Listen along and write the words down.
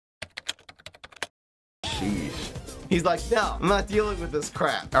Sheesh. He's like, no, I'm not dealing with this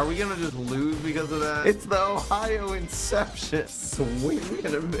crap. Are we gonna just lose because of that? It's the Ohio Inception. Swing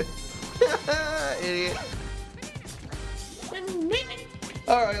and a miss. Idiot.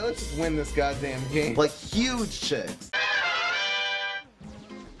 Alright, let's just win this goddamn game. Like, huge chicks.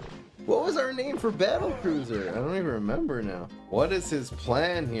 What was our name for Battle Cruiser? I don't even remember now. What is his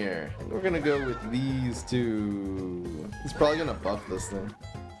plan here? I think we're gonna go with these two. He's probably gonna buff this thing.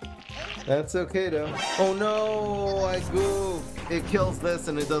 That's okay though. Oh no, I goofed. It kills this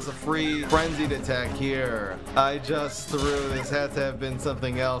and it does a free frenzied attack here. I just threw. This had to have been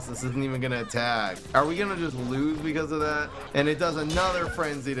something else. This isn't even gonna attack. Are we gonna just lose because of that? And it does another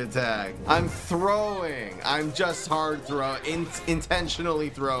frenzied attack. I'm throwing. I'm just hard throwing. Intentionally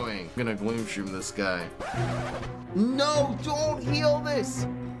throwing. I'm gonna gloom shroom this guy. No, don't heal this.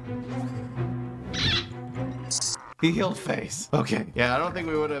 He healed face. Okay. Yeah, I don't think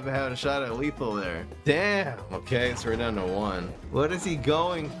we would have had a shot at lethal there. Damn. Okay, so we're down to 1. What is he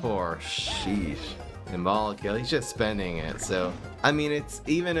going for? Sheesh. Symbolic kill. He's just spending it. So, I mean, it's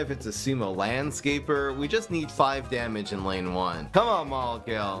even if it's a sumo landscaper, we just need 5 damage in lane 1. Come on,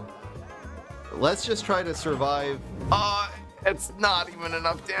 Molecule. Let's just try to survive. It's not even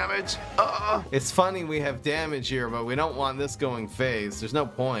enough damage. It's funny we have damage here, but we don't want this going face. There's no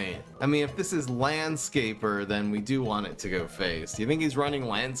point. I mean, if this is Landscaper, then we do want it to go face. Do you think he's running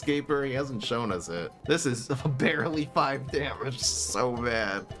Landscaper? He hasn't shown us it. This is barely 5 damage. So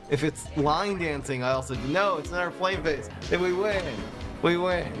bad. If it's Line Dancing, I also do. No, it's not our Flame Face. Then we win. We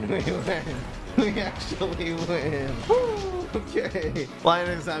win. We win. We actually win. Woo! Okay.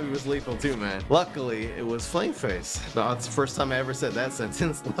 Lion Zombie was lethal too, man. Luckily, it was Flameface. No, it's the first time I ever said that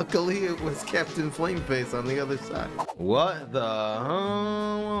sentence. Luckily, it was Captain Flameface on the other side. What the?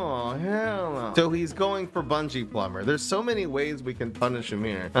 Oh, hell no. So he's going for Bungee Plumber. There's so many ways we can punish him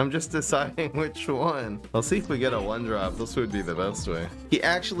here. I'm just deciding which one. I'll see if we get a 1-drop. This would be the best way. He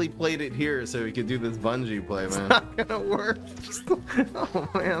actually played it here so he could do this bungee play, man. It's not gonna work. Oh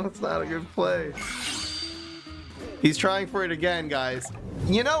man, that's not a good play. He's trying for it again, guys.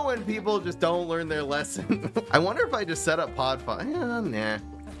 You know when people just don't learn their lesson? I wonder if I just set up pod fire. Nah.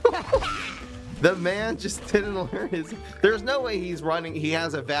 The man just didn't learn his... There's no way he's running. He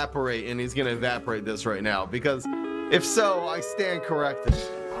has Evaporate and he's gonna evaporate this right now, because if so, I stand corrected.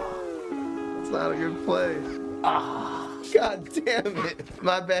 It's not a good play. God damn it.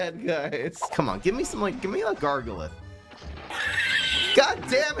 My bad, guys. Come on, give me some, like, give me a Gargolith. God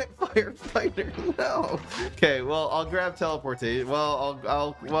damn it, Firefighter, no. Okay, well, I'll grab teleportation. Well,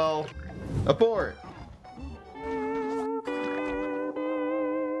 well, abort.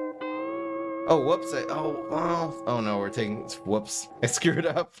 Oh, whoops, oh no, we're taking, whoops. I screwed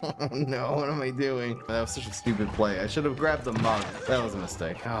up. Oh no, what am I doing? That was such a stupid play. I should have grabbed the mug. That was a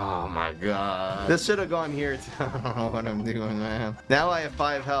mistake. Oh my god. This should have gone here too. I don't know what I'm doing, man. Now I have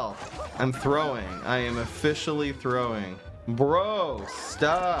 5 health. I'm throwing. I am officially throwing. Bro,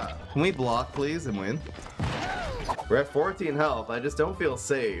 stop. Can we block, please, and win? We're at 14 health. I just don't feel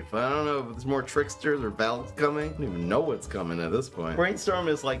safe. I don't know if there's more tricksters or valves coming. I don't even know what's coming at this point. Brainstorm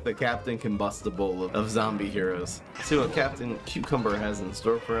is like the Captain Combustible of zombie heroes. Let's see what Captain Cucumber has in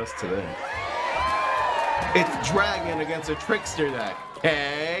store for us today. It's Dragon against a trickster deck.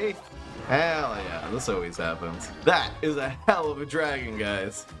 Okay? Hell yeah, this always happens. That is a hell of a dragon,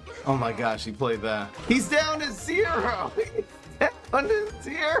 guys. Oh my gosh, he played that. He's down to 0! He's down to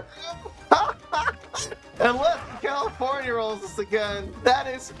 0! Unless California rolls us again. That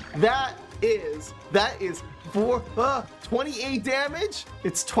is 28 damage?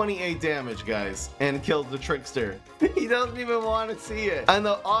 It's 28 damage, guys, and kills the trickster. He doesn't even want to see it. On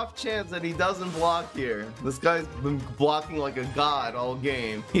the off chance that he doesn't block here, this guy's been blocking like a god all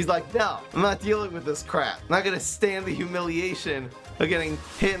game. He's like, no, I'm not dealing with this crap. I'm not gonna stand the humiliation of getting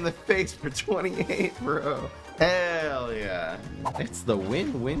hit in the face for 28, bro. Hell yeah. It's the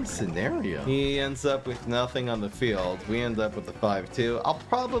win-win scenario. He ends up with nothing on the field. We end up with the 5-2. I'll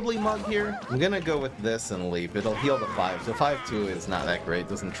probably mug here. I'm gonna go with this and leap. It'll heal the 5. So 5-2 is not that great.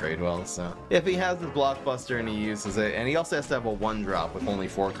 Doesn't trade well, so. If he has the Blockbuster and he uses it, and he also has to have a 1-drop with only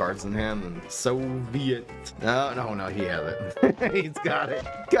 4 cards in hand, then so be it. No, he has it. He's got it.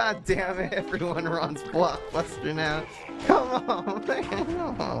 God damn it, everyone runs Blockbuster now. Come on, man.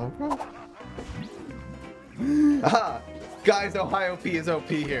 Come on, bro. Guys, Ohio P is OP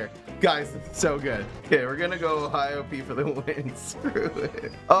here. Guys, it's so good. Okay, we're gonna go Ohio P for the win. Screw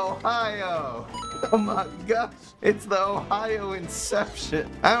it. Ohio! Oh my gosh, it's the Ohio Inception.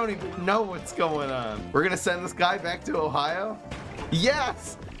 I don't even know what's going on. We're gonna send this guy back to Ohio?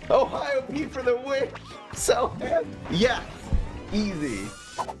 Yes! Ohio P for the win! So, yes! Easy.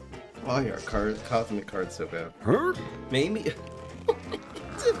 Oh, your cosmic card's so bad. Maybe. Did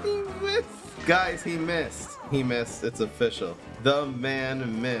he miss? Guys, he missed. He missed. It's official. The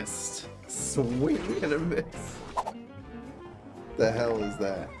man missed. Swing and a miss. The hell is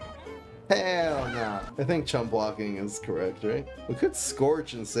that? Hell no. I think chump blocking is correct, right? We could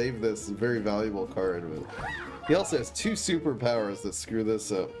Scorch and save this very valuable card, but he also has 2 superpowers that screw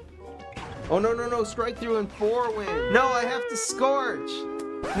this up. Oh, no, no, no. Strike through and 4 win. No, I have to Scorch.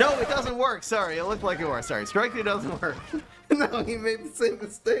 No, it doesn't work. Sorry, it looked like it worked. Sorry, strike through doesn't work. No, he made the same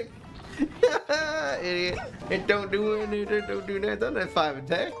mistake. Idiot. It don't do anything. It don't do that. Doesn't have 5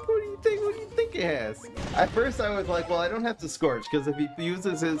 attack. What do you think? What do you think it has? At first, I was like, well, I don't have to Scorch, because if he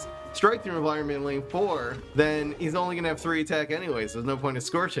uses his strike through environment in lane 4, then he's only gonna have 3 attack anyway, so there's no point in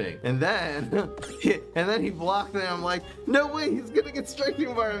Scorching. And then, he blocked it, and I'm like, no way, he's gonna get strike through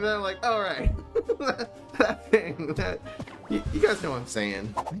environment. And I'm like, all right, that thing, you guys know what I'm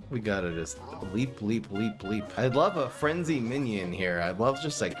saying. I think we gotta just leap, leap, leap, leap. I'd love a frenzy minion here. I'd love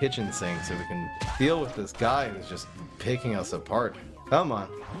just like kitchen sink so we can deal with this guy who's just picking us apart. Come on.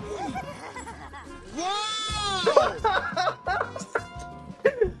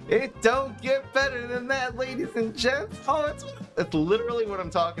 It don't get better than that, ladies and gents. Oh, it's literally what I'm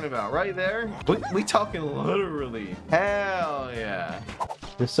talking about right there. We talking literally. Hell yeah.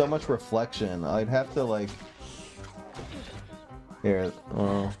 There's so much reflection. I'd have to like... Here,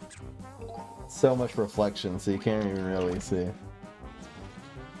 well... So much reflection, so you can't even really see.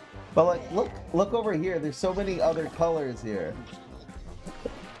 But like, look over here. There's so many other colors here.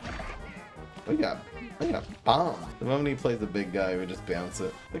 We got bomb. The moment he plays the big guy, we just bounce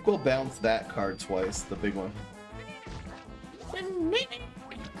it. I think we'll bounce that card twice, the big one.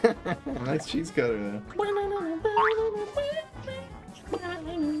 Nice cheese cutter there.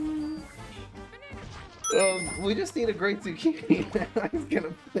 We just need a great zucchini. He's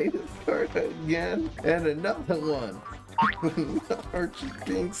gonna play this card again. And another one. Archie's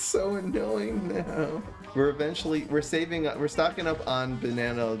being so annoying now. We're stocking up on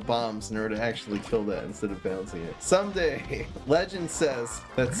banana bombs in order to actually kill that instead of bouncing it. Someday, legend says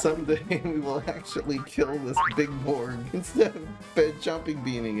that someday we will actually kill this big board instead of jumping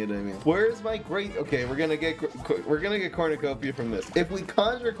beaning it. I mean, where's my great? Okay, we're gonna get cornucopia from this. If we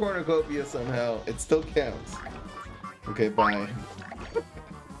conjure cornucopia somehow, it still counts. Okay, bye.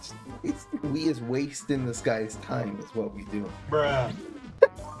 We is wasting this guy's time is what we do. Bruh.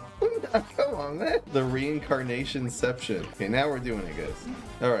 Come on, man. The reincarnationception. Okay, now we're doing it, guys.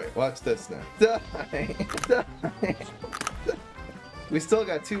 Alright, watch this now. Die! Die! We still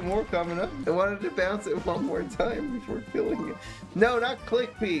got 2 more coming up. I wanted to bounce it one more time before killing it. No, not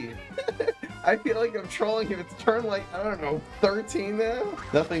clickbait. I feel like I'm trolling him. It's turn like, I don't know, 13 now?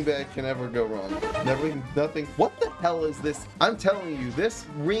 Nothing bad can ever go wrong. Nothing. What the hell is this? I'm telling you, this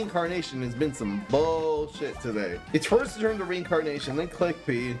reincarnation has been some bullshit today. It's first turned to reincarnation, then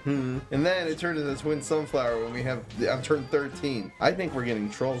clickbait, and then it turned into twin sunflower when I'm turned 13. I think we're getting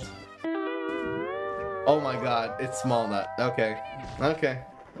trolled. Oh my god, it's small nut. Okay. Okay.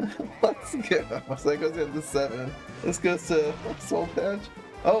 Let's go. So that goes into 7. This goes to Soul Patch.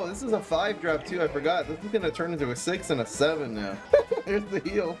 Oh, this is a 5-drop too, I forgot. This is gonna turn into a 6 and a 7 now. Here's the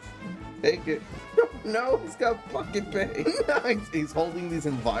heel. Take it. No, he's got fucking pay. He's holding these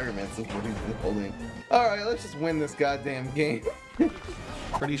environments is what he's holding. Alright, let's just win this goddamn game.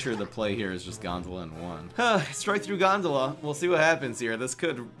 Pretty sure the play here is just Gondola and 1. Strike through Gondola. We'll see what happens here. This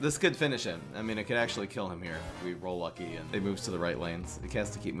could finish him. I mean, it could actually kill him here if we roll lucky and they moves to the right lanes. It has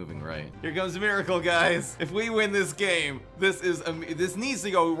to keep moving right. Here comes a miracle, guys. If we win this game, this needs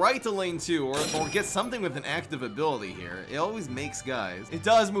to go right to lane 2 or get something with an active ability here. It always makes guys. It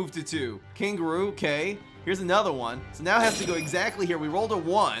does move to 2. Kangaroo, okay. Here's another one. So now it has to go exactly here. We rolled a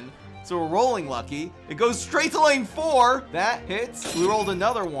 1. So we're rolling lucky. It goes straight to lane 4. That hits. We rolled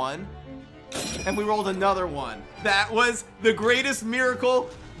another 1. And we rolled another 1. That was the greatest miracle.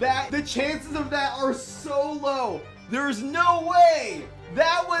 The chances of that are so low. There's no way.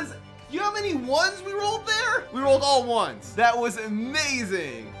 That was... You know how many 1s we rolled there? We rolled all 1s. That was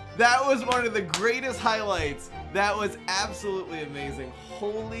amazing. That was one of the greatest highlights. That was absolutely amazing.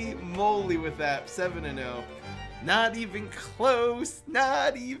 Holy moly with that 7-0. Not even close.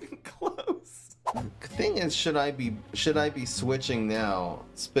 Not even close. The thing is, should I be switching now?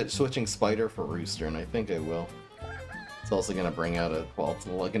 Switching Spider for Rooster, and I think I will. It's also gonna bring out a, well, it's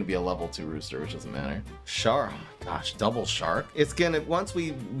gonna be a level 2 rooster, which doesn't matter. Shark, gosh, double shark. It's gonna, once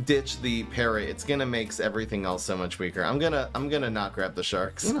we ditch the parrot, it's gonna make everything else so much weaker. I'm gonna not grab the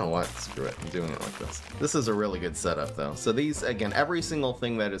sharks. You know what? Screw it. I'm doing it like this. This is a really good setup though. So these, again, every single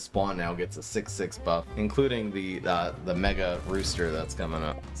thing that is spawned now gets a 6/6 buff, including the mega rooster that's coming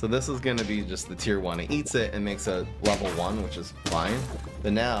up. So this is gonna be just the tier 1. It eats it and makes a level 1, which is fine.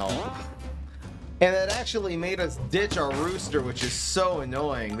 But now, and it actually made us ditch our rooster, which is so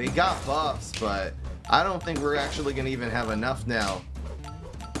annoying. They got buffs, but I don't think we're actually gonna even have enough now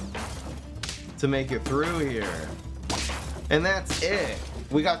to make it through here. And that's it.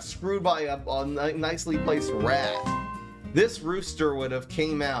 We got screwed by a nicely placed rat. This rooster would have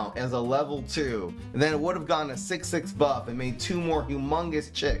came out as a level 2, and then it would have gotten a 6/6 buff and made 2 more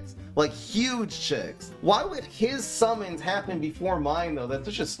humongous chicks. Like, huge chicks. Why would his summons happen before mine, though? That's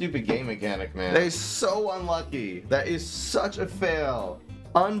such a stupid game mechanic, man. That is so unlucky. That is such a fail.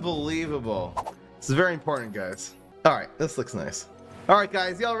 Unbelievable. This is very important, guys. Alright, this looks nice. Alright,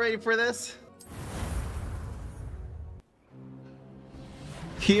 guys, y'all ready for this?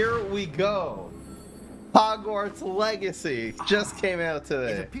 Here we go. Hogwarts Legacy just came out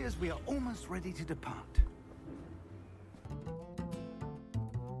today. It appears we are almost ready to depart.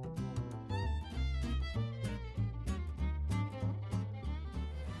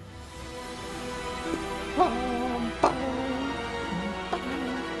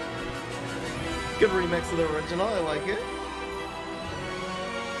 Good remix of the original, I like it.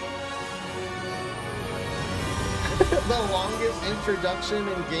 The longest introduction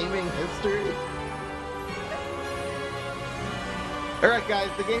in gaming history. Alright guys,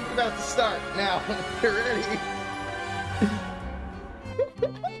 the game's about to start. Now, get ready.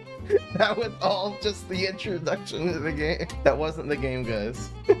 That was all just the introduction to the game. That wasn't the game, guys.